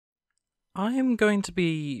I'm going to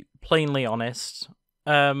be plainly honest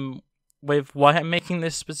with why I'm making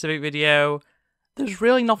this specific video. There's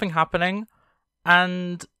really nothing happening,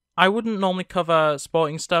 and I wouldn't normally cover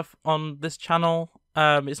sporting stuff on this channel.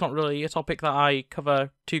 It's not really a topic that I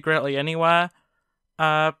cover too greatly anywhere,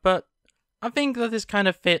 but I think that this kind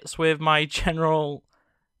of fits with my general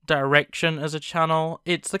direction as a channel.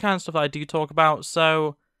 It's the kind of stuff that I do talk about,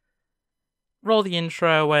 so roll the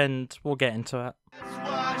intro and we'll get into it.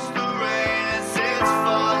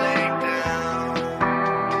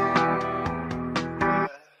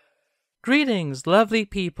 Greetings, lovely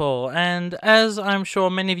people, and as I'm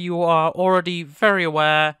sure many of you are already very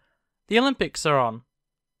aware, the Olympics are on.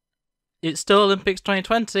 It's still Olympics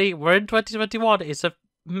 2020, we're in 2021, it's a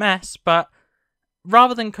mess, but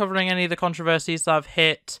rather than covering any of the controversies that have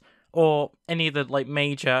hit, or any of the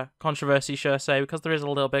major controversies, should I say, because there is a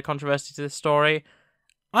little bit of controversy to this story,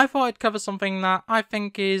 I thought I'd cover something that I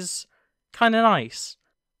think is kind of nice.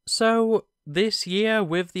 So, this year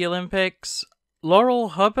with the Olympics, Laurel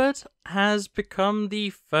Hubbard has become the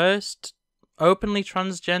first openly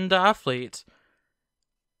transgender athlete.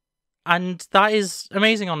 And that is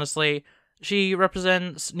amazing, honestly. She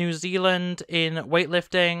represents New Zealand in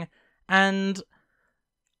weightlifting, and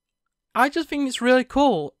I just think it's really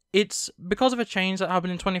cool. It's because of a change that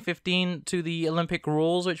happened in 2015 to the Olympic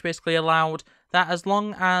rules, which basically allowed that as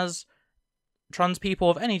long as trans people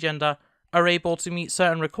of any gender are able to meet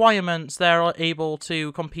certain requirements, they're able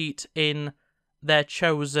to compete in their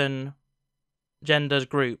chosen gendered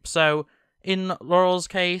group. So, in Laurel's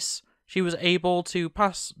case, she was able to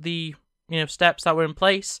pass the steps that were in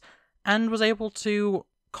place and was able to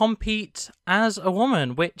compete as a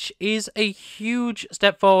woman, which is a huge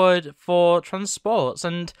step forward for trans sports.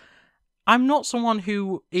 And I'm not someone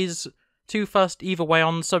who is too fussed either way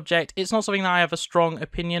on the subject. It's not something that I have a strong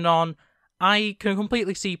opinion on. I can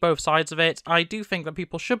completely see both sides of it. I do think that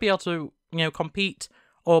people should be able to, compete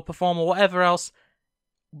or perform or whatever else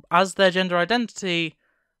as their gender identity,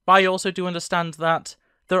 but I also do understand that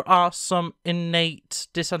there are some innate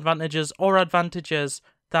disadvantages or advantages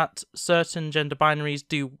that certain gender binaries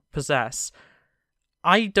do possess.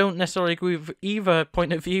 I don't necessarily agree with either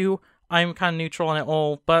point of view. I'm kind of neutral on it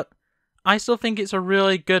all, but I still think it's a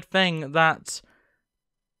really good thing that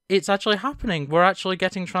it's actually happening. We're actually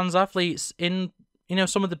getting trans athletes in,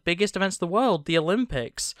 some of the biggest events of the world, the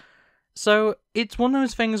Olympics. So it's one of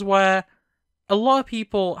those things where a lot of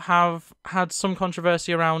people have had some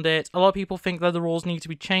controversy around it. A lot of people think that the rules need to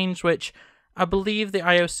be changed, which I believe the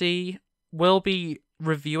IOC will be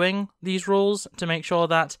reviewing these rules to make sure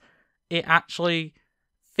that it actually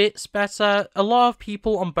fits better. A lot of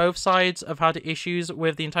people on both sides have had issues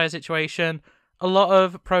with the entire situation. A lot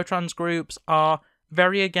of pro-trans groups are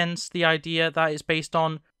very against the idea that it's based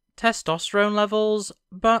on testosterone levels,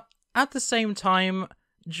 but at the same time,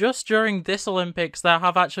 just during this Olympics, there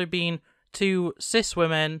have actually been two cis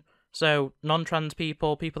women, so non-trans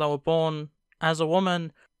people that were born as a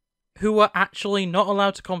woman, who were actually not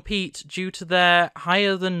allowed to compete due to their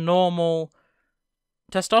higher than normal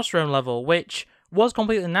testosterone level, which was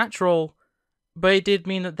completely natural, but it did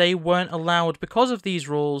mean that they weren't allowed, because of these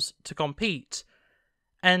rules, to compete.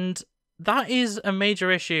 And that is a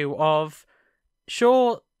major issue of,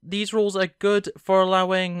 sure, these rules are good for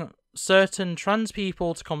allowing certain trans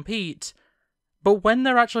people to compete, but when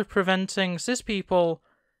they're actually preventing cis people,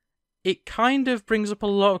 it kind of brings up a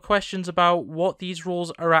lot of questions about what these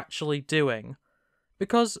rules are actually doing.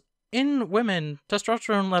 Because in women,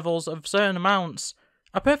 testosterone levels of certain amounts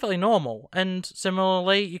are perfectly normal, and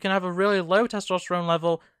similarly, you can have a really low testosterone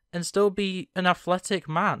level and still be an athletic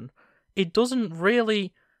man. It doesn't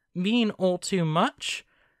really mean all too much,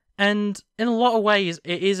 and in a lot of ways,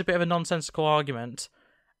 it is a bit of a nonsensical argument.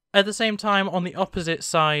 At the same time, on the opposite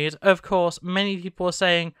side, of course, many people are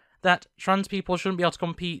saying that trans people shouldn't be able to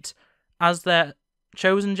compete as their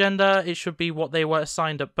chosen gender. It should be what they were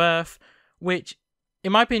assigned at birth, which,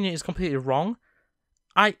 in my opinion, is completely wrong.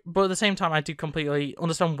 But at the same time, I do completely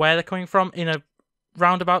understand where they're coming from in a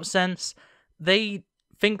roundabout sense. They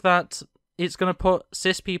think that it's going to put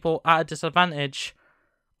cis people at a disadvantage,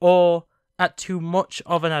 or at too much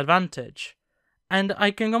of an advantage. And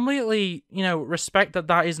I can completely, respect that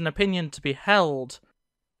that is an opinion to be held.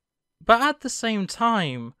 But at the same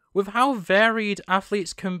time, with how varied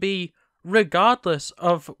athletes can be, regardless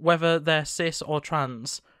of whether they're cis or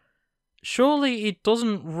trans, surely it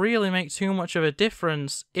doesn't really make too much of a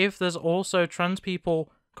difference if there's also trans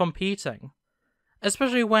people competing.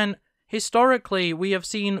 Especially when, historically, we have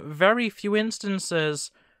seen very few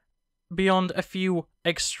instances, beyond a few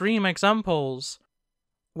extreme examples,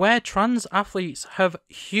 where trans athletes have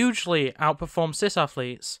hugely outperformed cis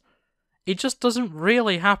athletes. It just doesn't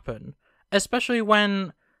really happen, especially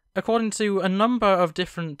when, according to a number of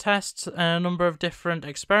different tests and a number of different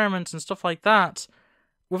experiments and stuff like that,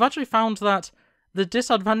 we've actually found that the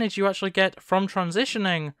disadvantage you actually get from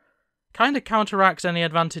transitioning kind of counteracts any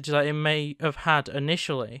advantage that it may have had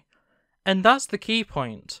initially. And that's the key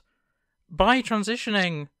point. By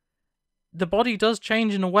transitioning, the body does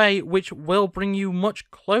change in a way which will bring you much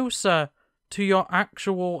closer to your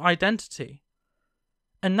actual identity.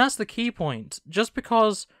 And that's the key point. Just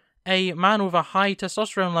because a man with a high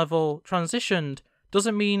testosterone level transitioned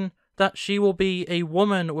doesn't mean that she will be a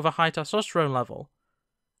woman with a high testosterone level.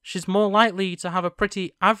 She's more likely to have a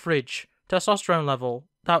pretty average testosterone level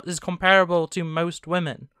that is comparable to most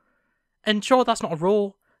women. And sure, that's not a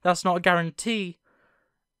rule, that's not a guarantee,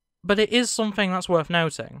 but it is something that's worth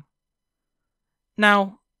noting.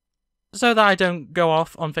 Now, so that I don't go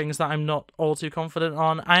off on things that I'm not all too confident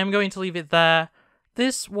on, I am going to leave it there.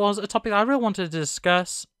 This was a topic I really wanted to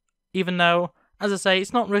discuss, even though, as I say,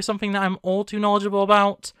 it's not really something that I'm all too knowledgeable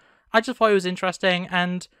about. I just thought it was interesting,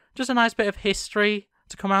 and just a nice bit of history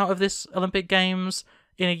to come out of this Olympic Games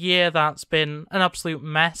in a year that's been an absolute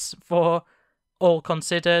mess for all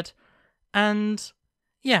considered. And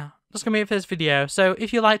yeah, that's going to be it for this video. So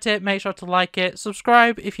if you liked it, make sure to like it,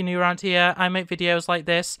 subscribe if you're new around here. I make videos like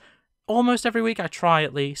this almost every week, I try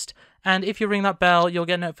at least. And if you ring that bell, you'll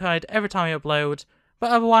get notified every time I upload.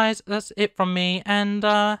 But otherwise, that's it from me, and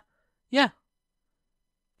yeah.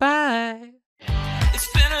 Bye!